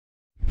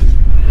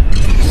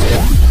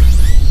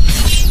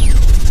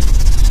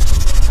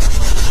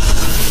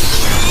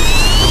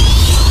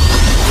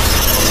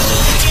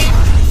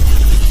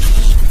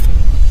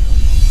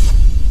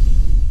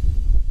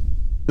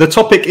The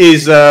topic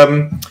is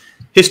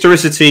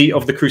historicity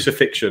of the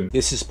crucifixion.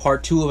 This is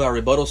part 2 of our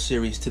rebuttal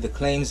series to the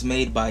claims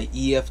made by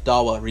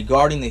EFDawah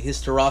regarding the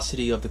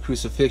historicity of the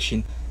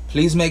crucifixion.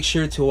 Please make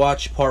sure to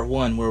watch part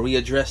 1, where we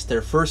address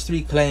their first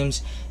 3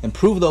 claims and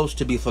prove those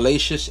to be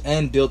fallacious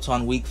and built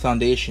on weak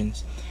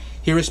foundations.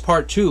 Here is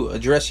part 2,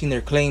 addressing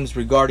their claims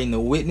regarding the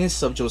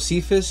witness of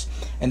Josephus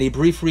and a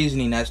brief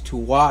reasoning as to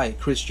why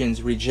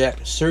Christians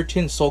reject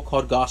certain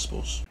so-called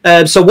gospels.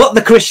 So what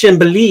the Christian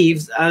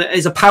believes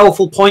is a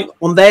powerful point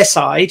on their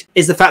side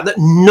is the fact that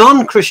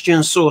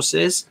non-Christian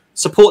sources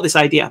support this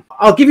idea.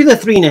 I'll give you the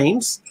 3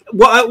 names.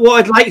 What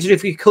I'd like to do,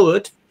 if you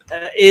could,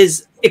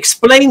 is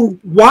explain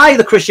why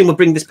the Christian would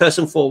bring this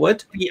person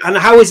forward and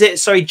how is it,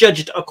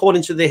 judged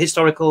according to the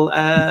historical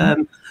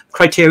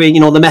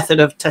criterion, the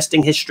method of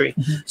testing history.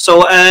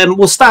 So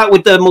we'll start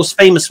with the most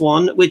famous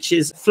one, which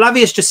is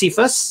Flavius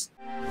Josephus.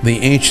 The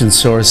ancient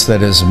source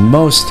that is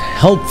most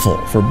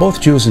helpful for both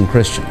Jews and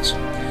Christians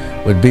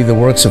would be the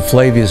works of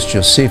Flavius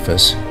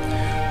Josephus,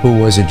 who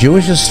was a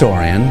Jewish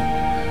historian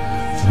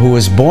who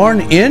was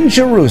born in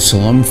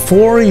Jerusalem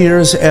 4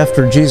 years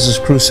after Jesus'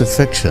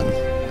 crucifixion.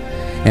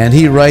 And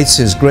he writes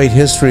his great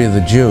history of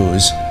the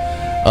Jews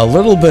a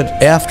little bit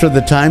after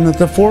the time that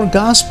the 4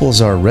 Gospels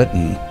are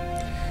written.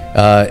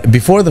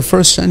 Before the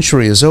 1st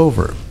century is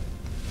over.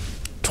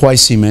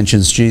 Twice he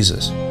mentions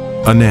Jesus.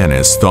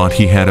 Ananus thought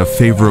he had a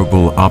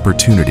favorable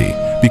opportunity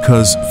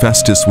because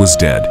Festus was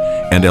dead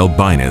and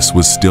Albinus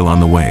was still on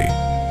the way.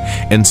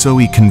 And so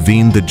he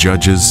convened the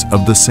judges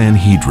of the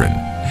Sanhedrin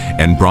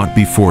and brought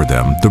before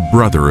them the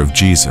brother of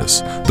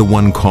Jesus, the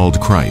one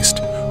called Christ,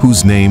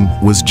 whose name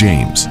was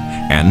James,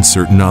 and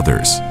certain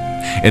others,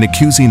 and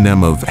accusing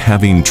them of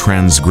having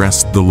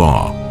transgressed the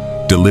law,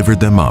 delivered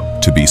them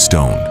up to be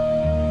stoned.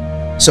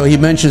 So he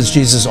mentions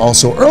Jesus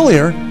also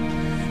earlier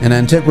in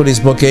Antiquities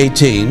Book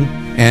 18,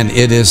 and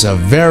it is a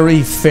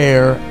very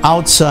fair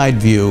outside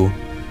view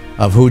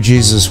of who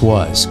Jesus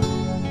was.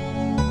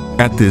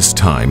 At this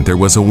time there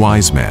was a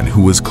wise man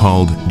who was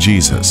called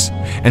Jesus,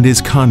 and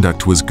his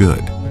conduct was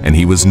good, and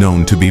he was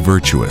known to be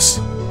virtuous.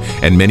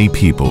 And many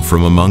people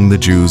from among the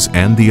Jews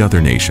and the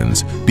other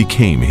nations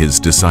became his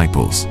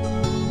disciples.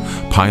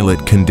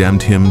 Pilate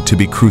condemned him to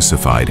be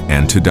crucified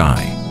and to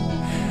die.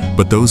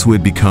 But those who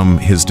had become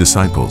his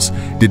disciples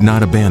did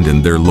not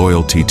abandon their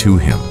loyalty to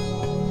him.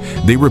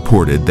 They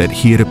reported that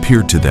he had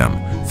appeared to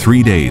them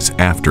 3 days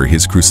after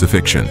his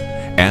crucifixion,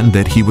 and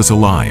that he was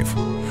alive.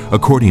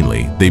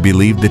 Accordingly, they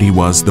believed that he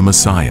was the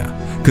Messiah,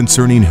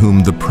 concerning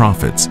whom the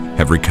prophets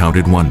have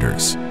recounted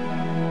wonders.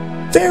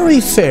 Very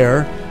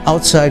fair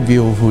outside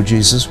view of who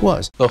Jesus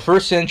was. The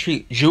 1st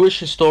century Jewish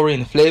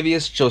historian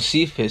Flavius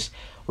Josephus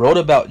wrote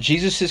about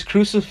Jesus'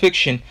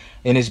 crucifixion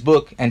in his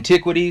book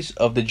Antiquities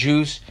of the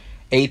Jews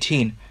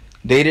 18,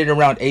 dated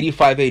around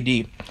 85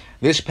 AD.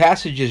 This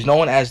passage is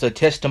known as the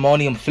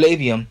Testimonium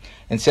Flavium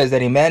and says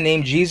that a man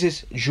named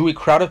Jesus drew a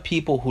crowd of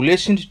people who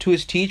listened to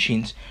his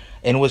teachings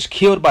and was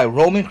killed by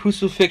Roman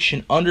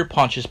crucifixion under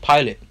Pontius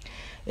Pilate.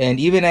 And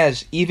even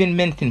as Even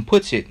Minton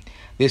puts it,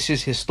 this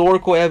is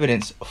historical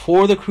evidence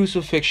for the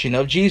crucifixion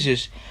of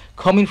Jesus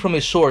coming from a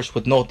source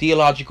with no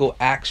theological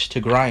axe to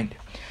grind.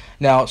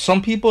 Now,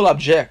 some people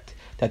object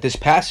that this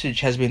passage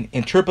has been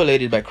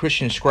interpolated by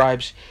Christian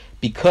scribes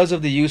because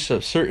of the use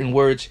of certain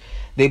words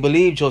they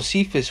believe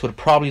Josephus would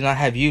probably not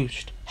have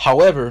used.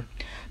 However,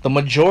 the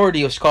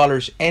majority of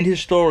scholars and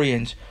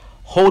historians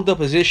hold the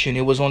position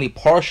it was only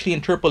partially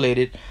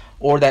interpolated,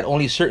 or that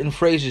only certain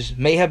phrases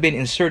may have been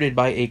inserted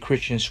by a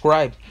Christian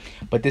scribe.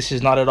 But this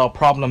is not at all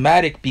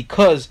problematic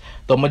because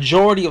the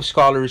majority of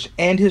scholars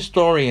and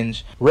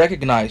historians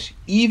recognize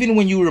even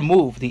when you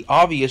remove the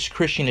obvious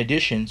Christian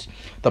additions,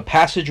 the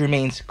passage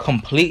remains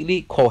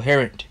completely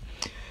coherent.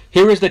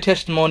 Here is the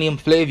Testimonium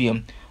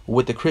Flavium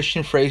with the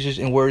Christian phrases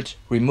and words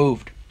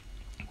removed.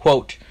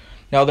 Quote,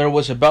 "Now there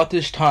was about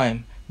this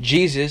time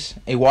Jesus,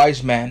 a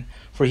wise man,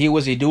 for he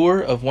was a doer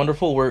of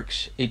wonderful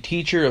works, a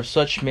teacher of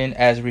such men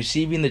as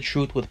receiving the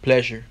truth with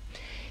pleasure.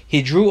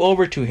 He drew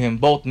over to him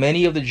both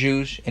many of the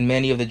Jews and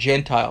many of the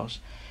Gentiles.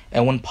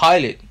 And when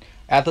Pilate,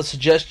 at the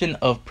suggestion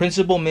of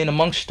principal men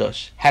amongst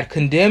us, had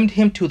condemned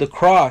him to the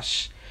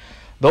cross,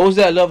 those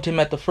that loved him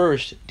at the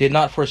first did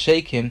not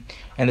forsake him,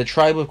 and the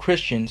tribe of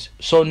Christians,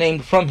 so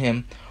named from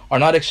him, are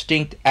not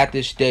extinct at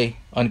this day."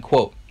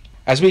 Unquote.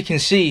 As we can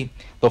see,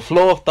 the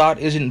flow of thought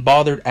isn't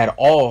bothered at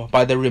all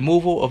by the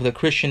removal of the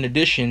Christian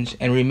additions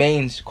and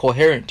remains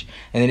coherent,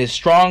 and it is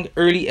strong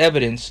early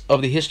evidence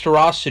of the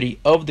historicity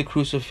of the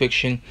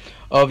crucifixion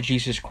of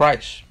Jesus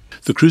Christ.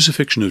 The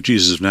crucifixion of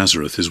Jesus of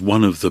Nazareth is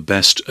one of the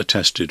best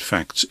attested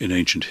facts in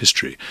ancient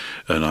history.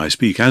 And I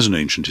speak as an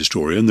ancient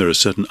historian. There are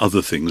certain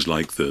other things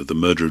like the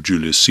murder of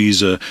Julius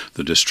Caesar,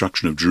 the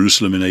destruction of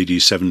Jerusalem in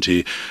AD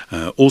 70,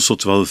 all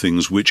sorts of other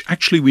things which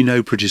actually we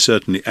know pretty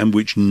certainly and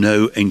which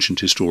no ancient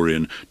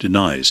historian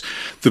denies.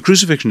 The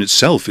crucifixion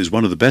itself is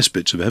one of the best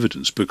bits of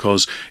evidence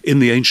because in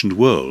the ancient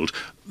world,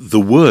 the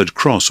word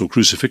cross or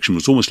crucifixion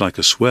was almost like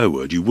a swear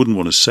word. You wouldn't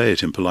want to say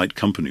it in polite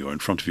company or in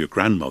front of your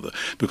grandmother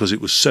because it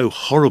was so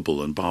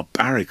horrible and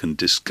barbaric and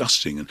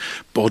disgusting, and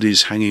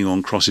bodies hanging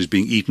on crosses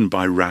being eaten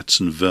by rats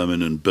and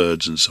vermin and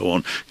birds and so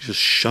on. You just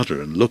shudder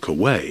and look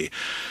away.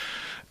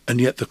 And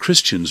yet the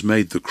Christians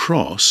made the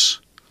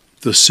cross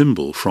the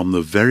symbol from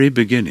the very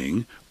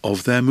beginning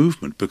of their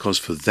movement, because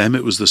for them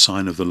it was the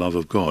sign of the love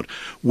of God.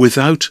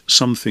 Without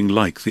something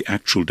like the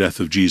actual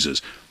death of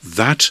Jesus,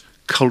 that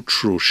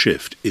cultural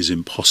shift is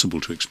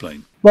impossible to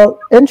explain. Well,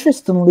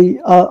 interestingly,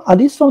 at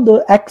least from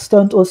the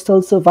extant or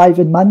still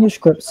surviving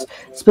manuscripts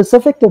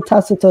specific to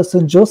Tacitus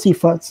and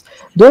Josephus,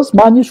 those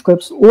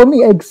manuscripts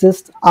only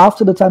exist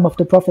after the time of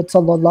the Prophet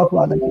sallallahu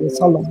alaihi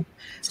wasallam.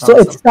 So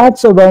it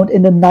starts around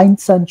in the 9th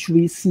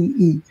century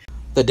CE.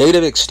 The date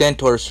of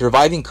extant or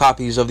surviving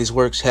copies of these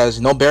works has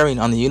no bearing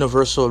on the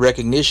universal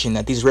recognition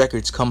that these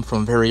records come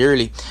from very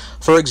early.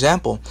 For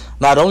example,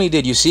 not only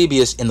did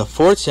Eusebius in the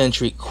 4th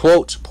century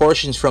quote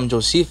portions from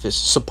Josephus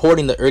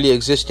supporting the early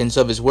existence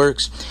of his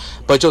works,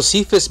 but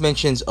Josephus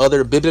mentions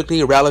other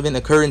biblically relevant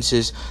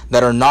occurrences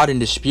that are not in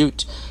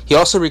dispute. He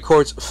also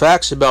records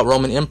facts about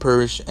Roman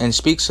emperors and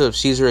speaks of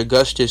Caesar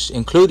Augustus,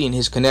 including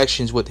his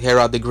connections with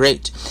Herod the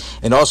Great,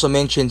 and also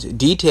mentions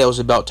details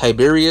about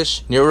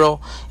Tiberius, Nero,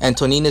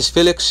 Antoninus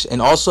Felix,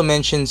 and also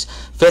mentions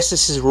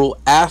Festus's rule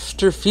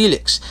after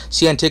Felix.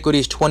 See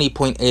Antiquities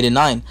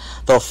 20.89.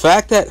 The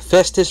fact that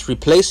Festus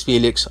replaced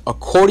Felix,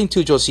 according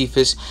to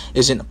Josephus,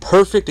 is in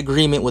perfect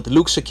agreement with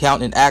Luke's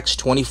account in Acts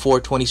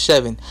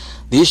 24:27.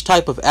 These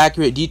type of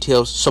accurate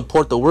details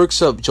support the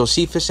works of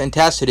Josephus and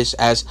Tacitus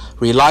as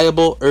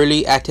reliable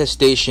early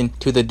attestation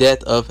to the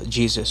death of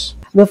Jesus.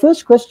 The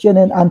first Christian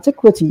in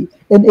antiquity,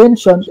 at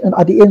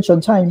the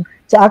ancient time,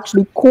 to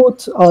actually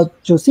quote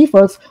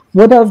Josephus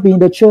would have been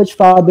the church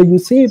father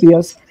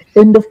Eusebius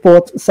in the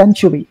 4th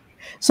century.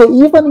 So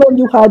even when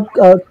you had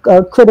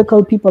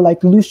critical people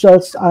like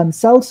Lucius and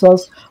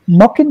Celsus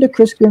mocking the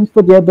Christians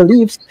for their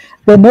beliefs,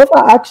 they never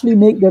actually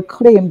make the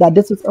claim that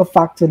this is a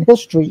fact in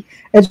history.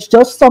 It's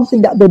just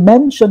something that they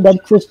mention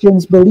that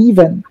Christians believe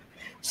in.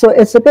 So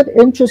it's a bit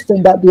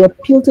interesting that they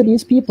appeal to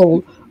these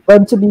people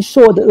when, to be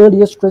sure, the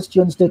earliest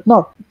Christians did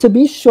not. To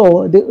be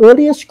sure, the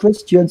earliest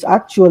Christians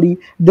actually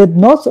did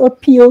not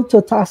appeal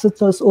to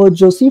Tacitus or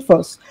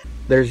Josephus.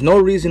 There's no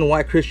reason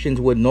why Christians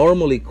would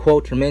normally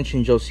quote or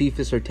mention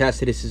Josephus or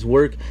Tacitus'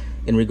 work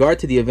in regard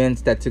to the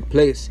events that took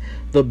place.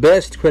 The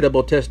best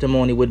credible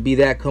testimony would be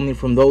that coming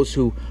from those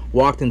who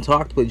walked and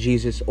talked with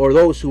Jesus, or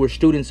those who were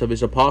students of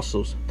his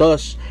apostles.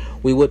 Thus,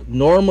 we would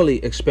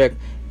normally expect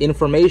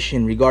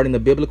information regarding the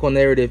biblical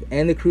narrative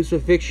and the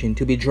crucifixion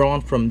to be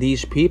drawn from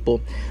these people,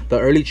 the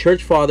early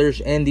church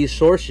fathers, and these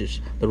sources,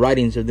 the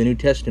writings of the New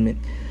Testament.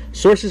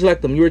 Sources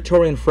like the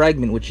Muratorian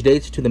fragment, which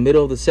dates to the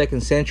middle of the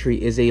 2nd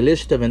century, is a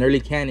list of an early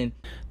canon.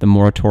 The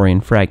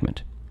Muratorian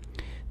fragment.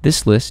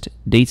 This list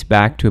dates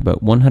back to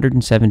about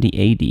 170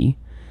 AD,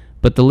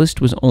 but the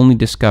list was only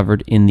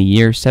discovered in the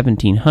year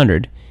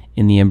 1700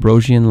 in the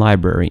Ambrosian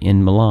Library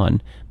in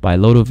Milan by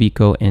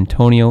Lodovico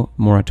Antonio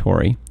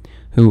Muratori,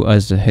 who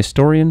was a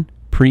historian,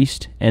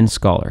 priest, and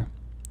scholar.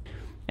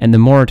 And the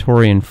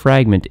Muratorian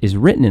fragment is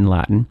written in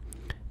Latin.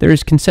 There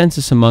is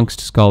consensus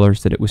amongst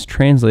scholars that it was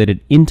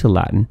translated into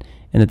Latin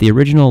and that the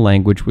original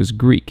language was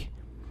Greek,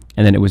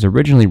 and that it was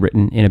originally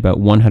written in about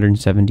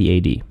 170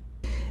 AD.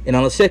 And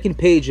on the 2nd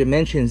page, it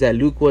mentions that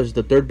Luke was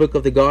the 3rd book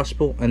of the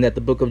Gospel and that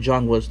the book of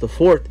John was the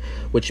 4th,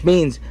 which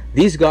means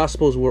these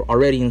Gospels were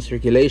already in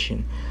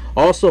circulation.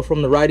 Also,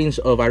 from the writings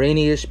of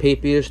Irenaeus,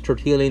 Papias,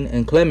 Tertullian,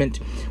 and Clement,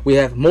 we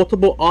have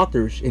multiple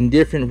authors in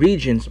different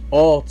regions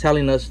all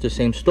telling us the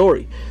same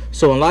story.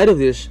 So in light of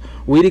this,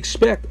 we'd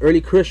expect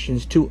early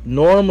Christians to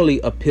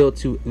normally appeal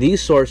to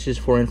these sources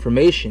for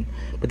information,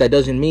 but that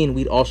doesn't mean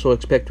we'd also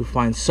expect to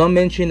find some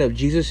mention of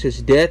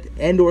Jesus' death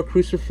and or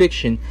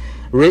crucifixion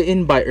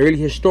written by early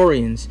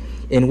historians,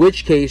 in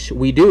which case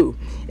we do,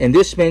 and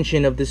this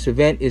mention of this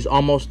event is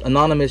almost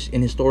anonymous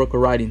in historical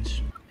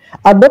writings.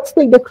 And let's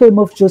take the claim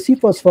of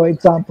Josephus, for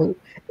example.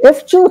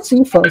 If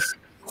Josephus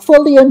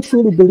fully and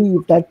truly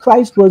believed that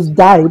Christ was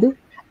died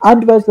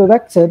and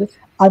resurrected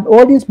and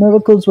all these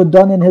miracles were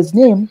done in his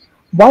name,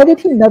 why did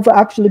he never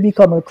actually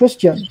become a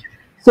Christian?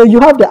 So you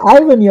have the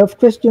irony of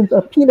Christians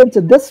appealing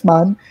to this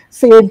man,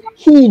 saying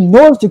he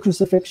knows the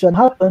crucifixion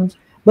happened,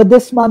 but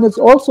this man is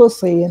also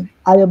saying,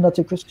 I am not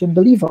a Christian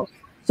believer.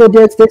 So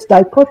there's this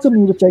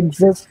dichotomy which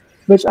exists,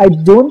 which I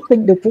don't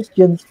think the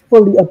Christians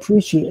fully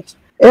appreciate.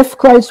 If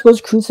Christ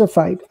was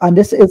crucified, and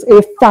this is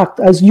a fact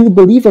as you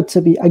believe it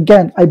to be,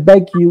 again, I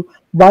beg you,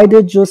 why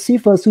did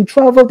Josephus, who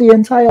traveled the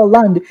entire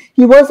land,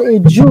 he was a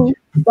Jew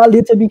that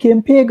later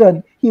became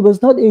pagan. He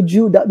was not a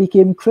Jew that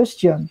became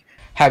Christian.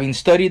 Having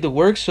studied the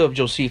works of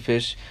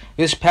Josephus,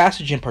 this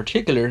passage in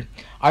particular,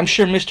 I'm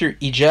sure Mr.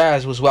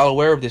 Ijaz was well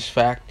aware of this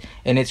fact,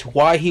 and it's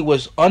why he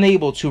was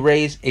unable to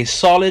raise a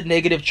solid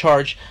negative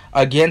charge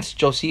against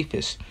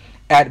Josephus.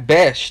 At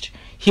best,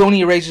 he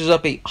only raises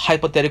up a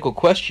hypothetical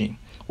question.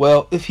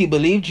 Well, if he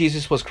believed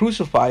Jesus was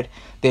crucified,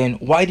 then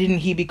why didn't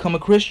he become a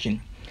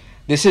Christian?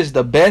 This is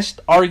the best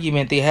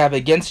argument they have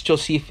against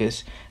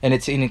Josephus, and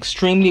it's an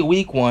extremely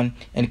weak one,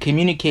 and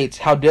communicates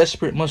how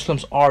desperate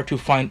Muslims are to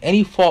find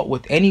any fault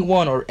with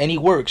anyone or any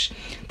works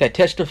that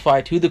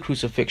testify to the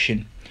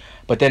crucifixion.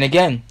 But then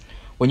again,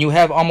 when you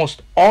have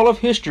almost all of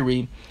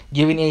history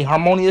giving a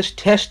harmonious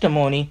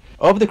testimony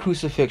of the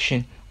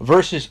crucifixion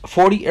versus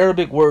 40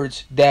 Arabic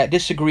words that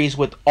disagrees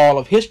with all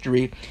of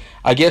history,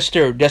 I guess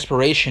their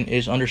desperation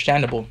is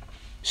understandable.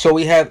 So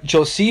we have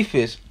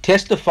Josephus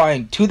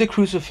testifying to the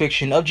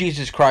crucifixion of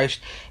Jesus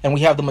Christ, and we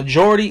have the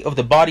majority of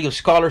the body of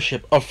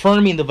scholarship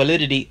affirming the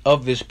validity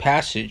of this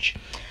passage.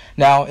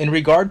 Now, in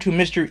regard to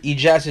Mr.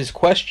 Ijaz's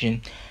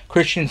question,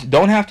 Christians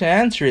don't have to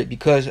answer it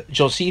because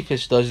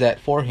Josephus does that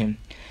for him.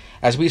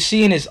 As we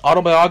see in his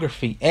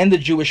autobiography, End the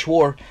Jewish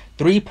War,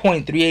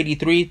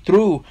 3.383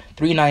 through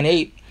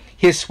 398,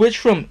 his switch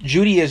from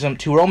Judaism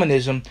to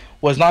Romanism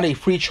was not a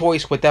free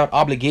choice without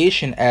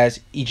obligation,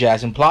 as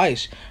Ijaz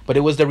implies, but it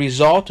was the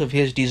result of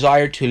his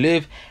desire to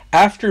live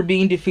after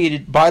being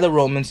defeated by the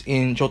Romans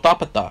in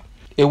Jotapata.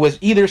 It was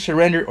either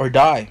surrender or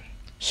die.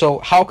 So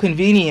how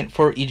convenient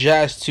for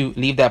Ijaz to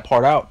leave that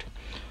part out.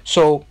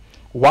 So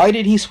why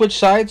did he switch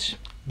sides?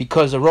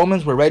 Because the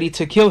Romans were ready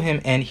to kill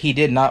him and he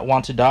did not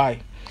want to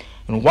die.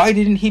 And why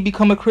didn't he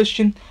become a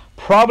Christian?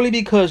 Probably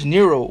because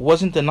Nero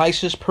wasn't the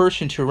nicest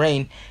person to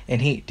reign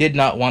and he did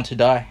not want to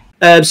die.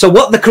 So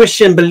what the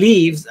Christian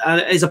believes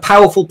is a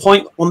powerful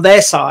point on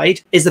their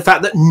side is the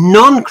fact that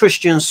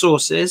non-Christian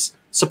sources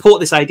support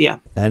this idea.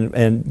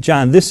 And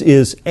John, this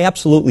is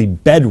absolutely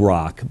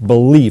bedrock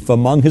belief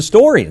among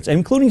historians,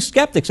 including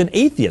skeptics and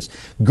atheists.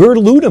 Gerd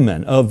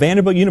Ludemann of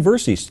Vanderbilt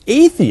University,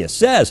 atheist,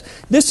 says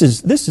this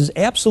is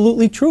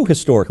absolutely true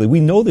historically.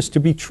 We know this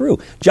to be true.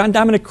 John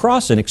Dominic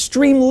Crossan,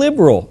 extreme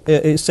liberal,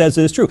 says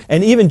it is true.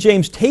 And even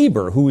James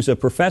Tabor, who's a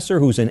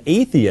professor, who's an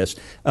atheist,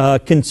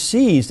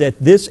 concedes that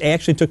this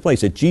actually took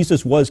place, that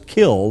Jesus was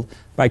killed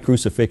by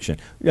crucifixion.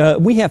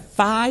 We have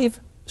 5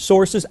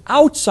 sources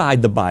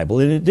outside the Bible,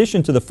 in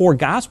addition to the 4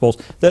 Gospels,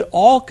 that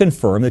all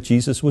confirm that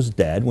Jesus was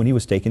dead when he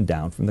was taken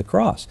down from the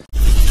cross.